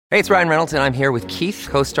Hey, it's Ryan Reynolds, and I'm here with Keith,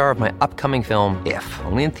 co-star of my upcoming film, If,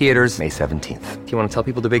 only in theaters May 17th. Do you want to tell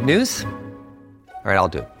people the big news? All right, I'll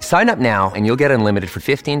do it. Sign up now and you'll get unlimited for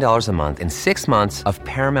 $15 a month and 6 months of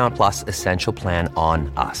Paramount Plus Essential Plan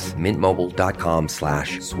on us.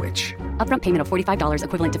 MintMobile.com/switch. Upfront payment of $45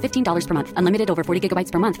 equivalent to $15 per month. Unlimited over 40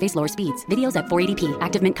 gigabytes per month. Face lower speeds. Videos at 480p.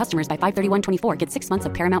 Active Mint customers by 531.24 get 6 months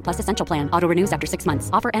of Paramount Plus Essential Plan. Auto renews after 6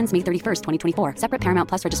 months. Offer ends May 31st, 2024. Separate Paramount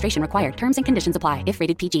Plus registration required. Terms and conditions apply if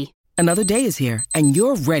rated PG. Another day is here, and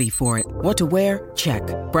you're ready for it. What to wear? Check.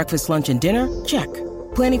 Breakfast, lunch, and dinner? Check.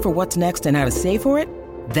 Planning for what's next and how to save for it?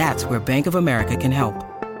 That's where Bank of America can help.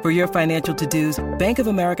 For your financial to-dos, Bank of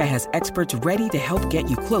America has experts ready to help get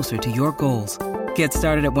you closer to your goals. Get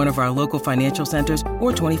started at one of our local financial centers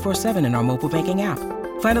or 24/7 in our mobile banking app.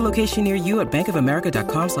 Find a location near you at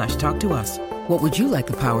bankofamerica.com/talktous. What would you like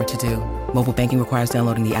the power to do? Mobile banking requires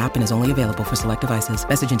downloading the app and is only available for select devices.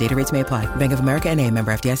 Message and data rates may apply. Bank of America N.A.,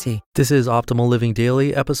 member FDIC. This is Optimal Living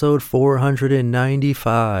Daily, episode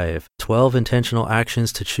 495, 12 Intentional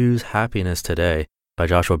Actions to Choose Happiness Today, by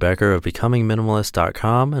Joshua Becker of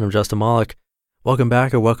BecomingMinimalist.com, and I'm Justin Malik. Welcome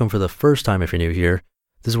back, or welcome for the first time if you're new here.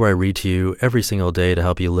 This is where I read to you every single day to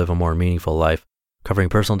help you live a more meaningful life, covering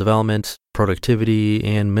personal development, productivity,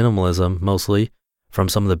 and minimalism mostly, from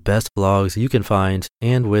some of the best blogs you can find,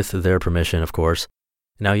 and with their permission, of course.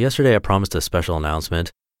 Now, yesterday I promised a special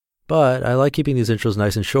announcement, but I like keeping these intros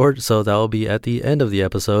nice and short, so that will be at the end of the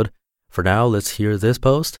episode. For now, let's hear this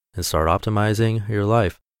post and start optimizing your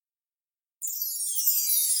life.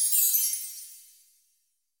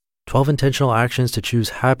 12 Intentional Actions to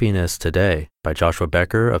Choose Happiness Today, by Joshua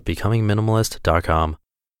Becker of BecomingMinimalist.com.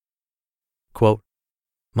 Quote,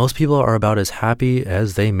 most people are about as happy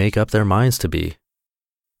as they make up their minds to be.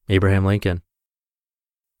 Abraham Lincoln.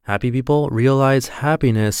 Happy people realize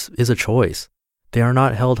happiness is a choice. They are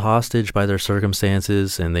not held hostage by their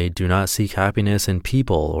circumstances, and they do not seek happiness in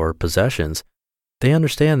people or possessions. They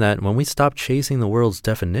understand that when we stop chasing the world's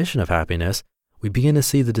definition of happiness, we begin to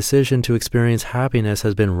see the decision to experience happiness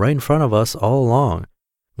has been right in front of us all along.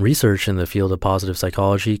 Research in the field of positive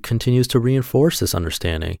psychology continues to reinforce this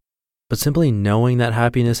understanding, but simply knowing that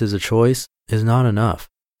happiness is a choice is not enough.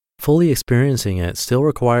 Fully experiencing it still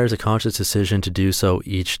requires a conscious decision to do so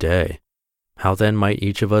each day. How then might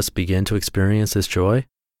each of us begin to experience this joy?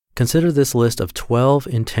 Consider this list of 12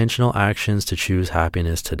 intentional actions to choose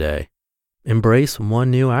happiness today. Embrace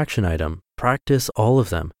one new action item, practice all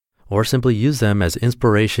of them, or simply use them as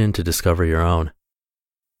inspiration to discover your own.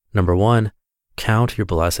 Number 1, count your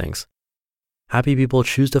blessings. Happy people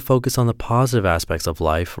choose to focus on the positive aspects of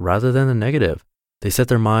life rather than the negative. They set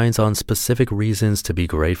their minds on specific reasons to be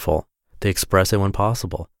grateful. They express it when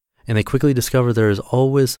possible, and they quickly discover there is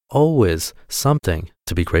always something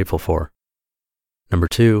to be grateful for. Number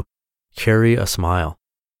 2, carry a smile.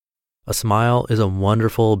 A smile is a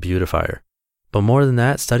wonderful beautifier. But more than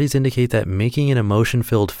that, studies indicate that making an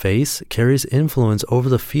emotion-filled face carries influence over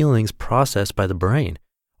the feelings processed by the brain.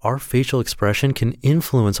 Our facial expression can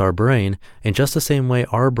influence our brain in just the same way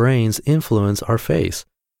our brains influence our face.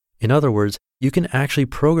 In other words, you can actually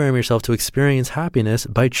program yourself to experience happiness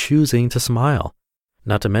by choosing to smile.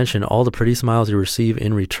 Not to mention, all the pretty smiles you receive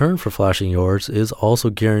in return for flashing yours is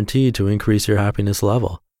also guaranteed to increase your happiness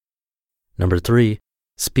level. Number 3,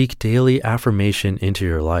 speak daily affirmation into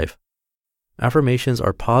your life. Affirmations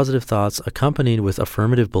are positive thoughts accompanied with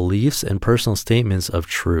affirmative beliefs and personal statements of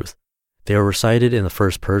truth. They are recited in the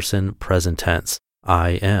first person present tense,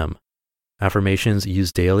 I am. Affirmations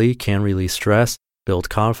used daily can release stress,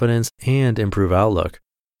 build confidence, and improve outlook.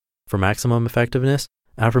 For maximum effectiveness,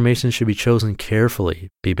 affirmations should be chosen carefully,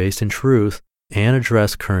 be based in truth, and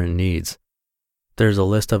address current needs. There's a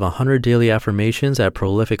list of 100 daily affirmations at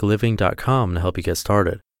prolificliving.com to help you get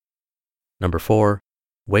started. Number 4,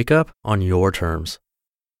 wake up on your terms.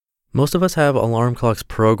 Most of us have alarm clocks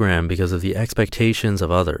programmed because of the expectations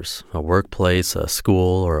of others, a workplace, a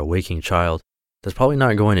school, or a waking child. That's probably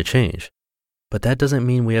not going to change. But that doesn't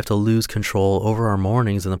mean we have to lose control over our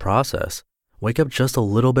mornings in the process. Wake up just a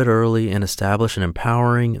little bit early and establish an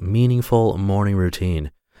empowering, meaningful morning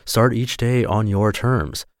routine. Start each day on your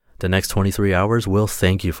terms. The next 23 hours will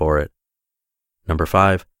thank you for it. Number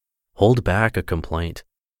 5, hold back a complaint.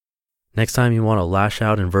 Next time you want to lash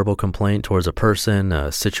out in verbal complaint towards a person,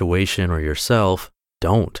 a situation, or yourself,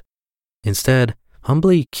 don't. Instead,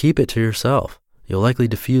 humbly keep it to yourself. You'll likely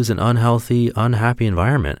diffuse an unhealthy, unhappy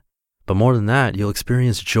environment. But more than that, you'll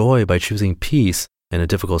experience joy by choosing peace in a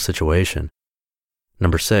difficult situation.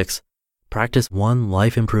 Number 6, practice one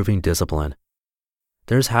life-improving discipline.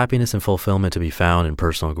 There's happiness and fulfillment to be found in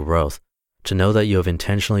personal growth. To know that you have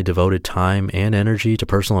intentionally devoted time and energy to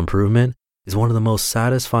personal improvement is one of the most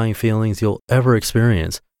satisfying feelings you'll ever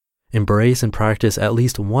experience. Embrace and practice at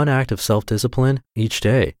least one act of self-discipline each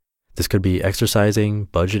day. This could be exercising,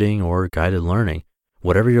 budgeting, or guided learning.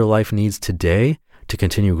 Whatever your life needs today to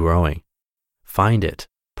continue growing. Find it,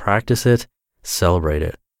 practice it, celebrate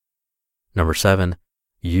it. Number 7,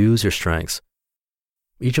 use your strengths.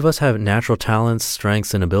 Each of us have natural talents,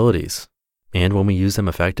 strengths, and abilities. And when we use them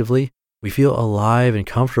effectively, we feel alive and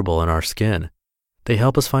comfortable in our skin. They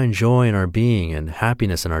help us find joy in our being and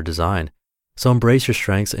happiness in our design. So embrace your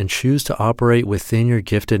strengths and choose to operate within your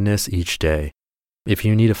giftedness each day. If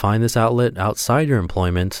you need to find this outlet outside your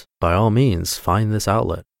employment, by all means, find this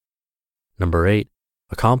outlet. Number 8,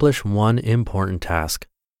 accomplish one important task.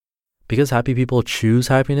 Because happy people choose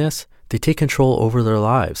happiness, they take control over their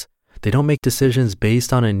lives. They don't make decisions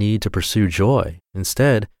based on a need to pursue joy.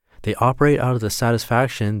 Instead, they operate out of the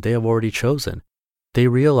satisfaction they have already chosen. They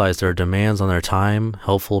realize there are demands on their time,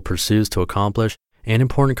 helpful pursuits to accomplish, and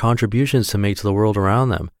important contributions to make to the world around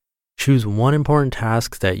them. Choose one important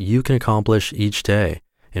task that you can accomplish each day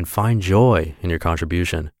and find joy in your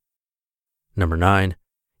contribution. Number 9,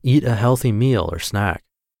 eat a healthy meal or snack.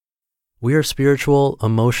 We are spiritual,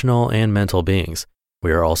 emotional, and mental beings.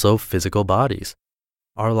 We are also physical bodies.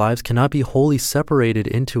 Our lives cannot be wholly separated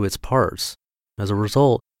into its parts. As a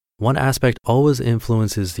result, one aspect always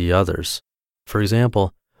influences the others. For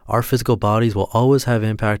example, our physical bodies will always have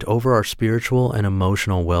impact over our spiritual and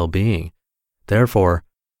emotional well-being. Therefore,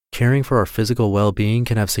 caring for our physical well-being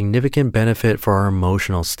can have significant benefit for our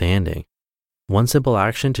emotional standing. One simple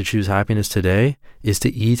action to choose happiness today is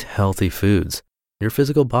to eat healthy foods. Your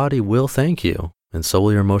physical body will thank you, and so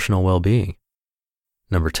will your emotional well-being.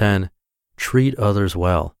 Number 10, treat others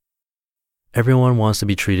well. Everyone wants to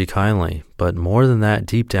be treated kindly, but more than that,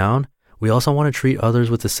 deep down, we also want to treat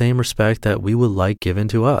others with the same respect that we would like given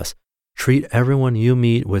to us. Treat everyone you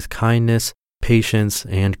meet with kindness, patience,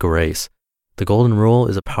 and grace. The golden rule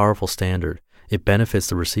is a powerful standard. It benefits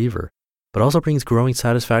the receiver, but also brings growing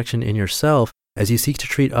satisfaction in yourself as you seek to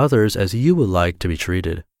treat others as you would like to be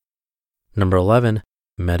treated. Number 11,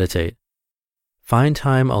 meditate. Find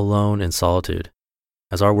time alone in solitude.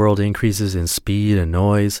 As our world increases in speed and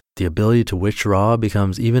noise, the ability to withdraw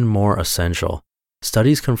becomes even more essential.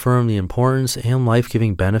 Studies confirm the importance and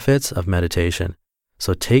life-giving benefits of meditation.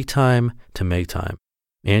 So take time to make time,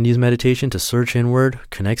 and use meditation to search inward,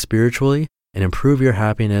 connect spiritually, and improve your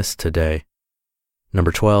happiness today.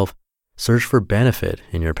 Number 12, search for benefit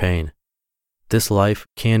in your pain. This life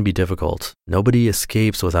can be difficult. Nobody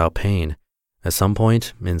escapes without pain. At some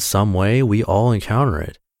point, in some way, we all encounter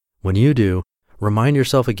it. When you do, remind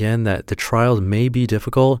yourself again that the trials may be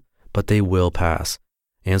difficult, but they will pass,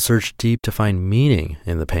 and search deep to find meaning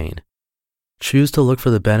in the pain. Choose to look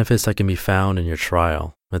for the benefits that can be found in your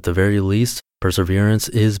trial. At the very least, perseverance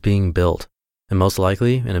is being built, and most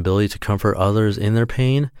likely, an ability to comfort others in their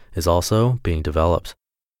pain is also being developed.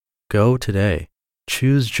 Go today.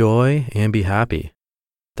 Choose joy and be happy.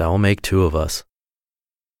 That will make two of us.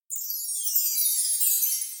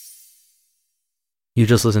 You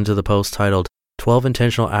just listened to the post titled 12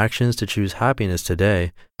 Intentional Actions to Choose Happiness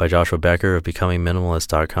Today by Joshua Becker of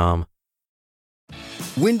BecomingMinimalist.com.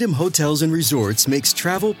 Wyndham Hotels and Resorts makes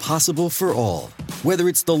travel possible for all. Whether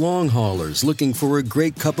it's the long haulers looking for a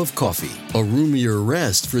great cup of coffee, a roomier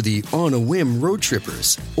rest for the on-a-whim road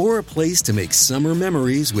trippers, or a place to make summer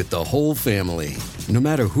memories with the whole family. No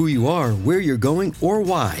matter who you are, where you're going, or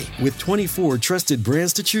why, with 24 trusted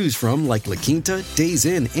brands to choose from like La Quinta, Days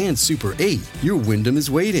Inn, and Super 8, your Wyndham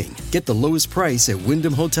is waiting. Get the lowest price at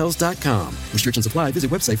WyndhamHotels.com. Restrictions apply.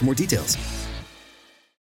 Visit website for more details.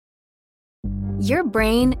 Your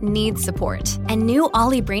brain needs support, and new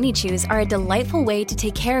Ollie Brainy Chews are a delightful way to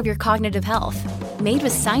take care of your cognitive health. Made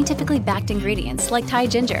with scientifically backed ingredients like Thai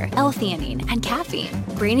ginger, L-theanine, and caffeine,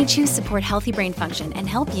 Brainy Chews support healthy brain function and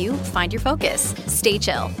help you find your focus, stay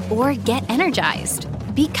chill, or get energized.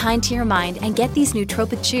 Be kind to your mind and get these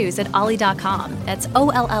nootropic chews at ollie.com. That's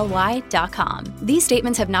OLLY.com. These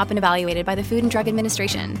statements have not been evaluated by the Food and Drug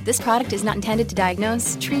Administration. This product is not intended to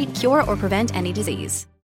diagnose, treat, cure, or prevent any disease.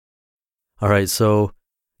 All right, so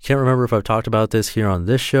can't remember if I've talked about this here on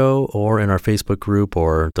this show or in our Facebook group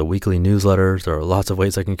or the weekly newsletters. There are lots of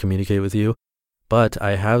ways I can communicate with you, but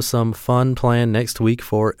I have some fun planned next week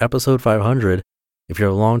for episode 500. If you're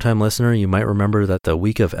a longtime listener, you might remember that the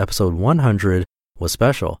week of episode 100 was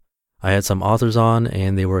special. I had some authors on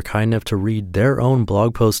and they were kind enough to read their own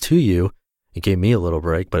blog post to you. It gave me a little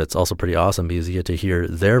break, but it's also pretty awesome because you get to hear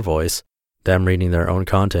their voice, them reading their own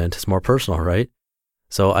content. It's more personal, right?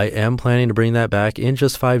 So I am planning to bring that back in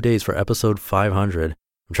just 5 days for episode 500.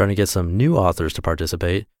 I'm trying to get some new authors to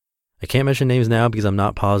participate. I can't mention names now because I'm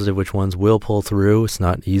not positive which ones will pull through. It's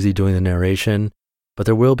not easy doing the narration, but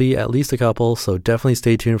there will be at least a couple, so definitely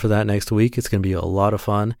stay tuned for that next week. It's going to be a lot of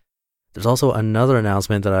fun. There's also another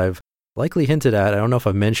announcement that I've likely hinted at. I don't know if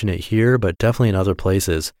I've mentioned it here, but definitely in other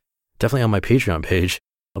places. Definitely on my Patreon page.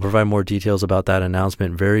 I'll provide more details about that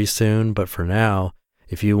announcement very soon, but for now,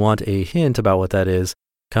 if you want a hint about what that is,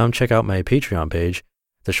 come check out my Patreon page.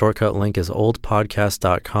 The shortcut link is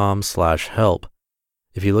oldpodcast.com/help.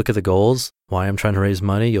 If you look at the goals, why I'm trying to raise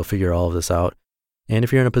money, you'll figure all of this out. And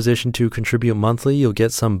if you're in a position to contribute monthly, you'll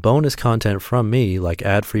get some bonus content from me, like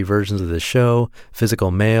ad-free versions of this show,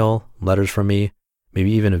 physical mail, letters from me,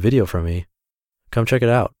 maybe even a video from me. Come check it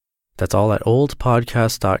out. That's all at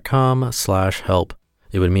oldpodcast.com/help.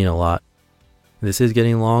 It would mean a lot. This is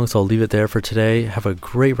getting long, so I'll leave it there for today. Have a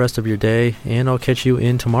great rest of your day, and I'll catch you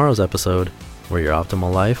in tomorrow's episode, where your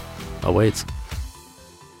optimal life awaits.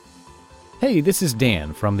 Hey, this is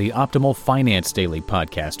Dan from the Optimal Finance Daily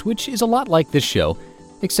podcast, which is a lot like this show,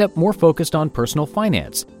 except more focused on personal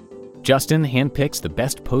finance. Justin handpicks the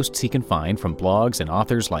best posts he can find from blogs and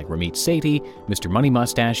authors like Ramit Sethi, Mr. Money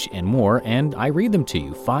Mustache, and more, and I read them to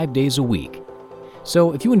you 5 days a week.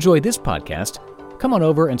 So if you enjoy this podcast, come on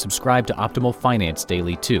over and subscribe to Optimal Finance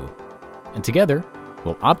Daily too. And together,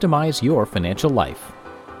 we'll optimize your financial life.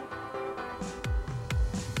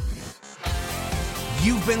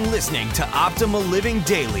 You've been listening to Optimal Living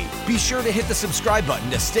Daily. Be sure to hit the subscribe button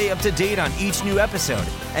to stay up to date on each new episode,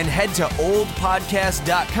 and head to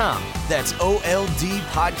oldpodcast.com. That's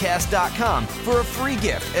OLDpodcast.com for a free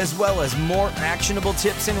gift, as well as more actionable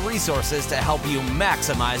tips and resources to help you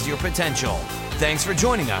maximize your potential. Thanks for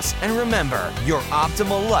joining us, and remember, your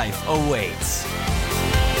optimal life awaits.